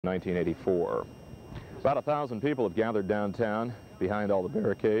1984. About 1,000 people have gathered downtown behind all the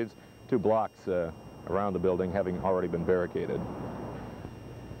barricades, 2 blocks around the building having already been barricaded.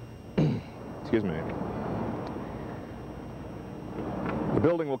 Excuse me. The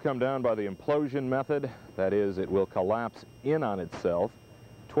building will come down by the implosion method. That is, it will collapse in on itself.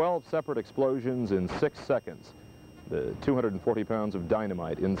 12 separate explosions in 6 seconds. The 240 pounds of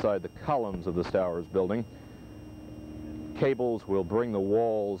dynamite inside the columns of the Stowers building. Cables will bring the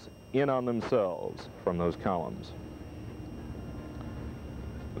walls in on themselves from those columns.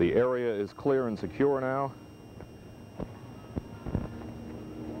 The area is clear and secure now.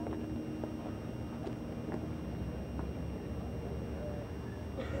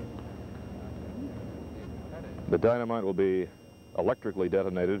 The dynamite will be electrically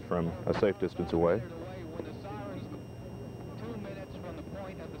detonated from a safe distance away. When the siren's 2 minutes from the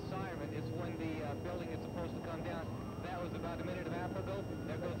point of the siren is when the building is supposed to come down. That was about a minute and a half ago.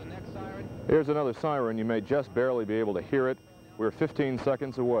 There goes the next siren. Here's another siren. You may just barely be able to hear it. We're 15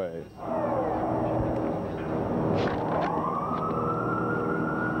 seconds away.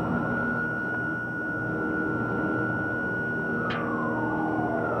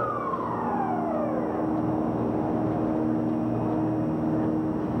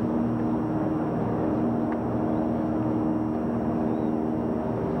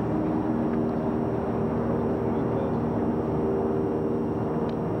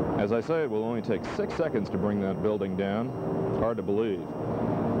 As I say, it will only take 6 seconds to bring that building down. It's hard to believe.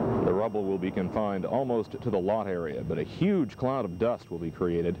 The rubble will be confined almost to the lot area, but a huge cloud of dust will be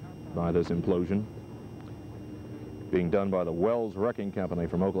created by this implosion, being done by the Wells Wrecking Company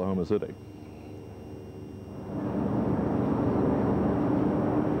from Oklahoma City.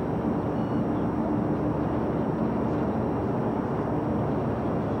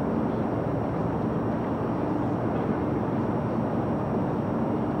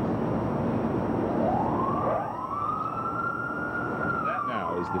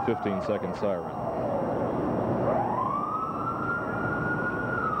 The 15-second siren.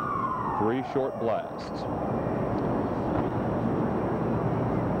 3 short blasts.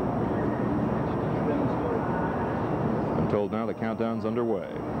 I'm told now the countdown's underway.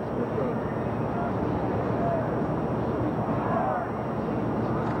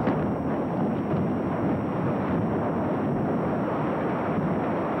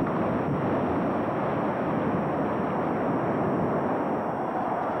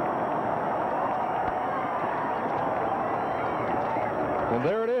 And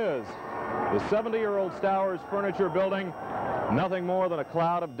there it is, the 70-year-old Stowers furniture building, nothing more than a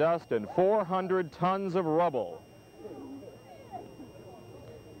cloud of dust and 400 tons of rubble.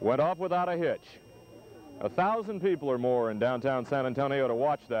 Went off without a hitch. 1,000 people or more in downtown San Antonio to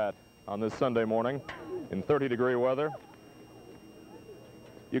watch that on this Sunday morning in 30-degree weather.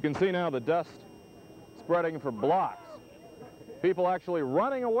 You can see now the dust spreading for blocks. People actually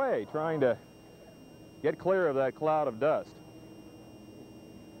running away, trying to get clear of that cloud of dust.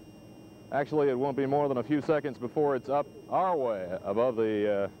 Actually, it won't be more than a few seconds before it's up our way above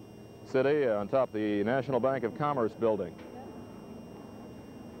the city on top of the National Bank of Commerce building.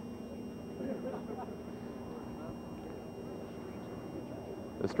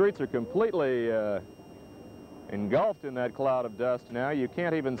 The streets are completely engulfed in that cloud of dust now. You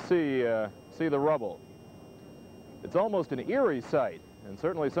can't even see the rubble. It's almost an eerie sight, and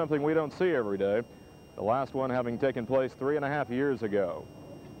certainly something we don't see every day. The last one having taken place 3.5 years ago.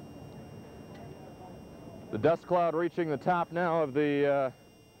 The dust cloud reaching the top now of the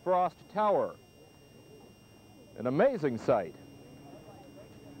Frost Tower. An amazing sight.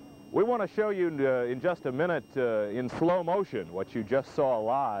 We want to show you in just a minute in slow motion what you just saw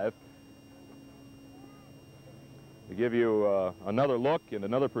live, to give you another look and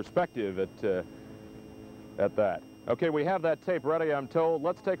another perspective at that. Okay, we have that tape ready, I'm told.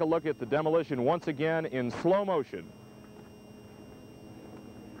 Let's take a look at the demolition once again in slow motion.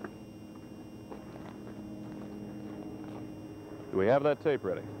 Do we have that tape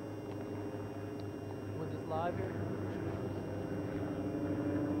ready? Was this live here?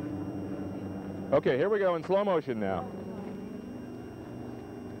 Okay, here we go in slow motion now.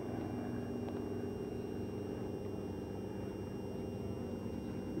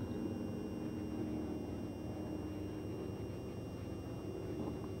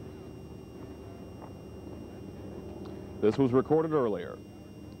 This was recorded earlier.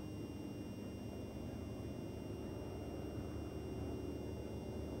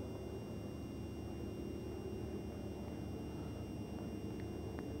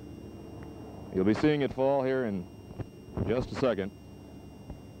 You'll be seeing it fall here in just a second.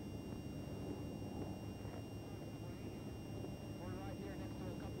 We're right here next to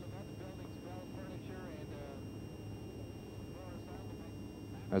a couple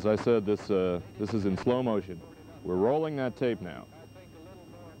As I said, this is in slow motion. We're rolling that tape now. I think a little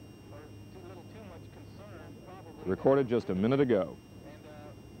more, or a little too much concern, probably. Recorded just a minute ago. And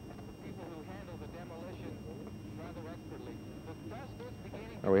the people who handle the demolition rather expertly. The dust is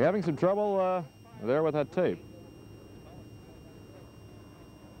beginning. Are we having some trouble there with that tape?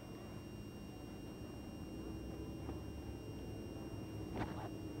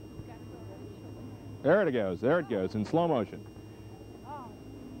 There it goes in slow motion.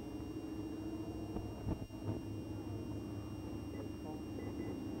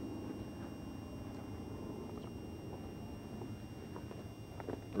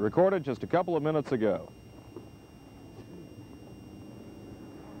 Recorded just a couple of minutes ago.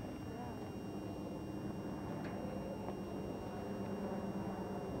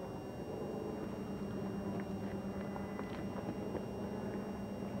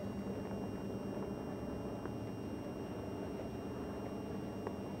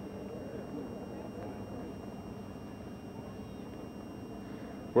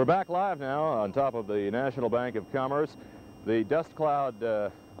 We're back live now on top of the National Bank of Commerce. The dust cloud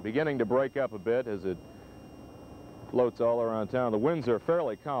beginning to break up a bit as it floats all around town. The winds are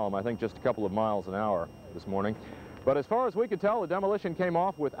fairly calm, I think just a couple of miles an hour this morning. But as far as we could tell, the demolition came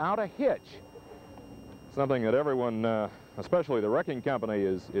off without a hitch. Something that everyone, especially the wrecking company,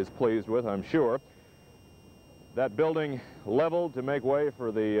 is pleased with, I'm sure. That building leveled to make way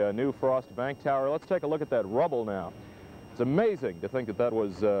for the new Frost Bank Tower. Let's take a look at that rubble now. It's amazing to think that that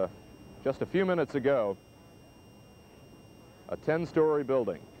was just a few minutes ago a 10-story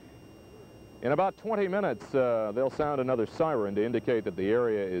building. In about 20 minutes, they'll sound another siren to indicate that the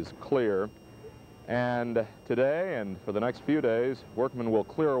area is clear. And today and for the next few days, workmen will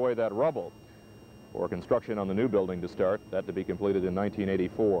clear away that rubble for construction on the new building to start, that to be completed in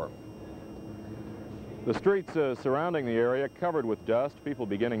 1984. The streets surrounding the area covered with dust, people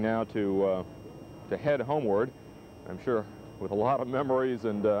beginning now to head homeward. I'm sure with a lot of memories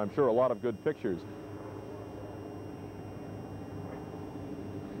and I'm sure a lot of good pictures.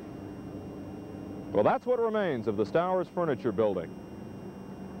 Well, that's what remains of the Stowers Furniture Building.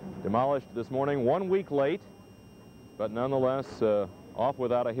 Demolished this morning 1 week late, but nonetheless off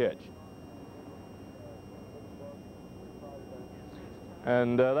without a hitch.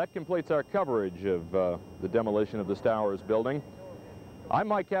 And that completes our coverage of the demolition of the Stowers Building. I'm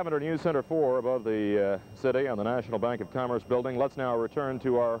Mike Cavender, News Center 4 above the city on the National Bank of Commerce building. Let's now return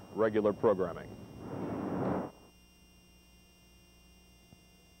to our regular programming.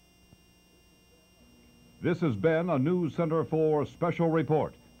 This has been a News Center 4 special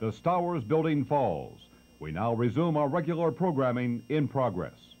report. The Stowers Building falls. We now resume our regular programming in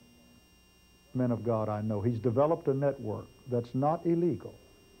progress. Men of God I know, he's developed a network that's not illegal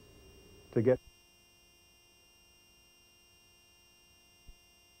to get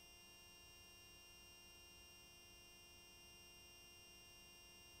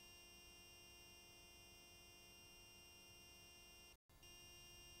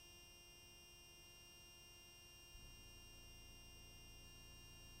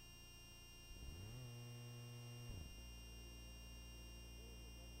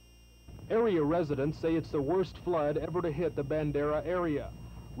Area residents say it's the worst flood ever to hit the Bandera area.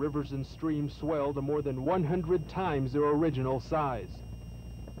 Rivers and streams swelled to more than 100 times their original size.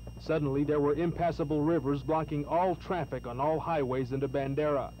 Suddenly, there were impassable rivers blocking all traffic on all highways into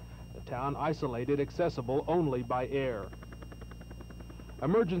Bandera. The town isolated, accessible only by air.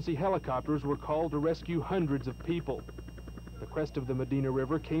 Emergency helicopters were called to rescue hundreds of people. The crest of the Medina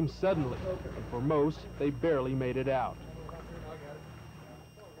River came suddenly, and for most, they barely made it out.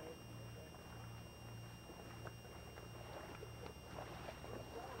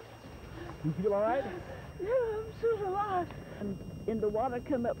 You feel all right? Yeah, I'm still alive. And the water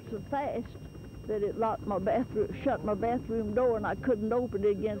come up so fast that it locked my bathroom, shut my bathroom door, and I couldn't open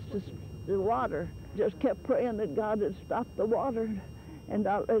it against the water. Just kept praying that God would stop the water and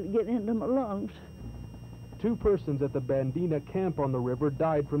not let it get into my lungs. 2 persons at the Bandera camp on the river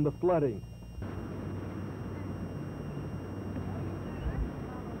died from the flooding.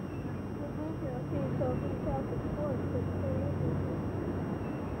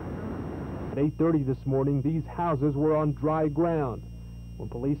 At 8:30 this morning, these houses were on dry ground. When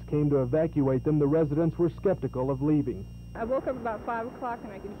police came to evacuate them, the residents were skeptical of leaving. I woke up about 5 o'clock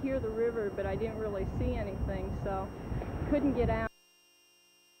and I could hear the river, but I didn't really see anything, so couldn't get out.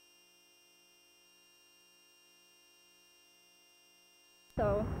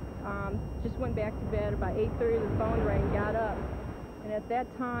 So just went back to bed. About 8:30 the phone rang, got up, and at that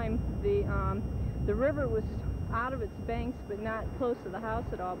time the river was out of its banks, but not close to the house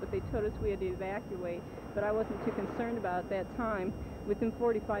at all, but they told us we had to evacuate. But I wasn't too concerned about it at that time. Within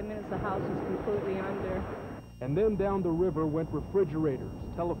 45 minutes, the house was completely under. And then down the river went refrigerators,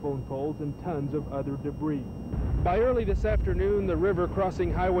 telephone poles, and tons of other debris. By early this afternoon, the river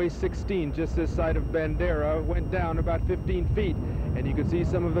crossing Highway 16 just this side of Bandera went down about 15 feet, and you could see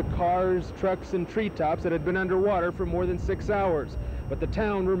some of the cars, trucks, and treetops that had been underwater for more than 6 hours. But the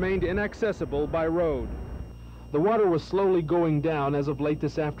town remained inaccessible by road. The water was slowly going down as of late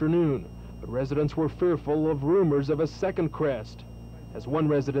this afternoon, but residents were fearful of rumors of a second crest. As one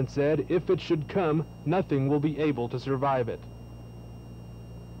resident said, if it should come, nothing will be able to survive it.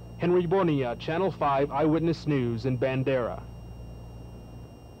 Henry Bonilla, Channel 5 Eyewitness News in Bandera.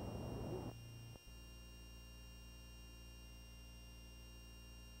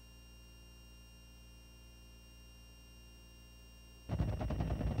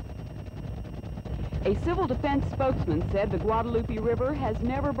 A civil defense spokesman said the Guadalupe River has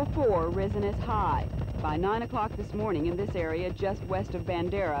never before risen as high. By 9 o'clock this morning in this area just west of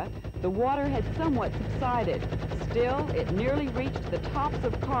Bandera, the water had somewhat subsided. Still, it nearly reached the tops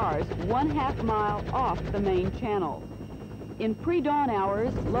of cars 1/2 mile off the main channel. In pre-dawn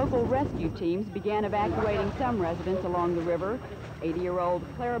hours, local rescue teams began evacuating some residents along the river. 80-year-old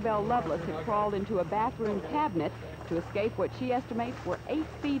Clarabelle Lovelace had crawled into a bathroom cabinet to escape what she estimates were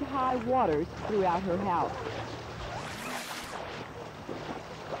 8-feet-high waters throughout her house.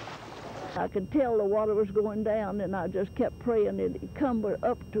 I could tell the water was going down, and I just kept praying it come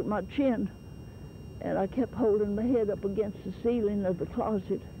up to my chin. And I kept holding my head up against the ceiling of the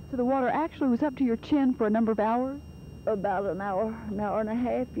closet. So the water actually was up to your chin for a number of hours? About an hour and a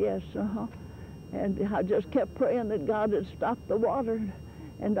half, yes, And I just kept praying that God would stop the water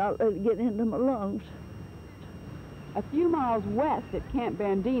and not let it get into my lungs. A few miles west at Camp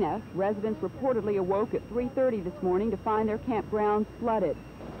Bandera, residents reportedly awoke at 3:30 this morning to find their campgrounds flooded.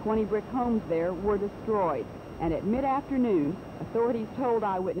 20 brick homes there were destroyed. And at mid-afternoon, authorities told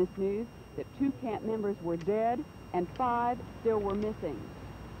Eyewitness News that 2 camp members were dead and 5 still were missing.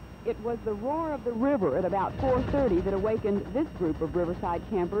 It was the roar of the river at about 4:30 that awakened this group of riverside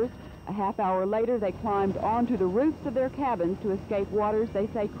campers. A half hour later, they climbed onto the roofs of their cabins to escape waters they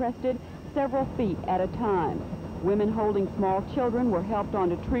say crested several feet at a time. Women holding small children were helped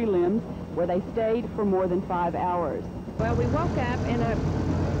onto tree limbs, where they stayed for more than 5 hours. Well, we woke up and I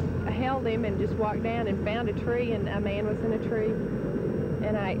held him and just walked down and found a tree, and a man was in a tree.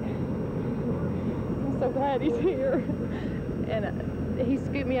 And I'm so glad he's here. And he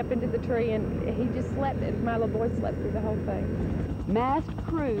scooped me up into the tree, and he just slept, and my little boy slept through the whole thing. Masked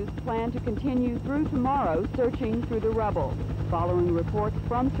crews plan to continue through tomorrow searching through the rubble, following reports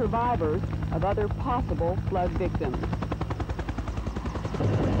from survivors of other possible flood victims.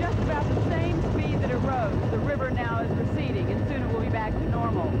 With just about the same speed that it rose, the river now is receding, and soon it will be back to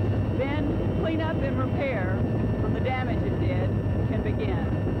normal. Then cleanup and repair from the damage it did can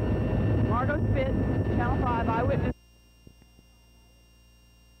begin. Margot Spitz, Channel 5 Eyewitness.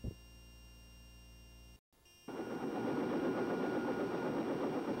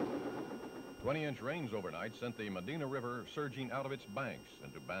 20-inch rains overnight sent the Medina River surging out of its banks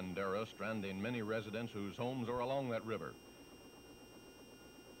into Bandera, stranding many residents whose homes are along that river.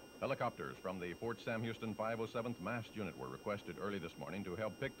 Helicopters from the Fort Sam Houston 507th Mast Unit were requested early this morning to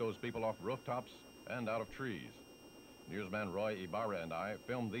help pick those people off rooftops and out of trees. Newsman Roy Ibarra and I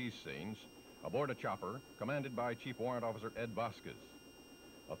filmed these scenes aboard a chopper commanded by Chief Warrant Officer Ed Vasquez.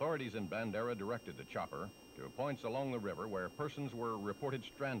 Authorities in Bandera directed the chopper to points along the river where persons were reported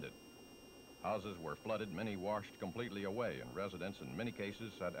stranded. Houses were flooded, many washed completely away, and residents in many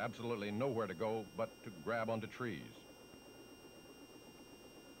cases had absolutely nowhere to go but to grab onto trees.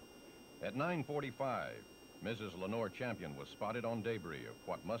 At 9:45, Mrs. Lenore Champion was spotted on debris of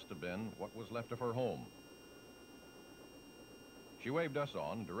what must have been what was left of her home. She waved us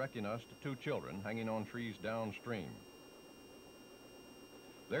on, directing us to 2 children hanging on trees downstream.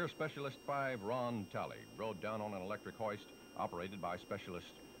 Their Specialist 5, Ron Talley, rode down on an electric hoist operated by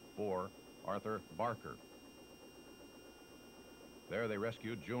Specialist 4, Arthur Barker. There they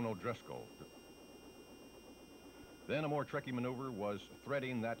rescued June O'Driscoll. Then a more tricky maneuver was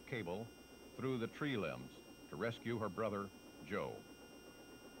threading that cable through the tree limbs to rescue her brother, Joe.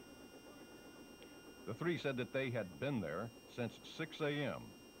 The 3 said that they had been there since 6 a.m.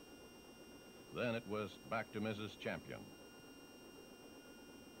 Then it was back to Mrs. Champion.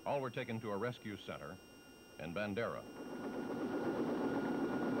 All were taken to a rescue center in Bandera.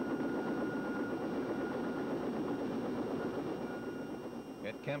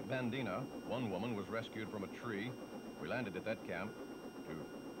 At Camp Bandera, one woman was rescued from a tree. We landed at that camp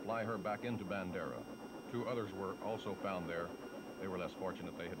to fly her back into Bandera. 2 others were also found there. They were less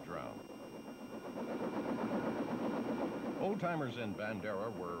fortunate; they had drowned. Old-timers in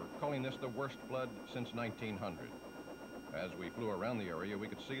Bandera were calling this the worst flood since 1900. As we flew around the area, we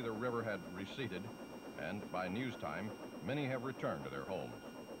could see the river had receded, and by news time, many have returned to their homes,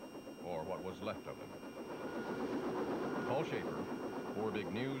 or what was left of them. Paul Schaefer, 4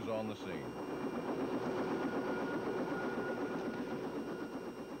 Big News on the scene.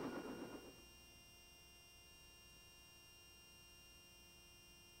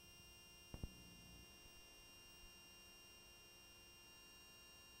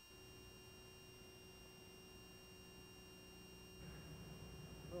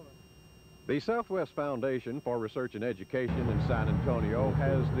 The Southwest Foundation for Research and Education in San Antonio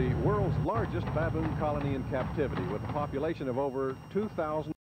has the world's largest baboon colony in captivity with a population of over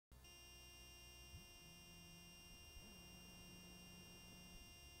 2,000.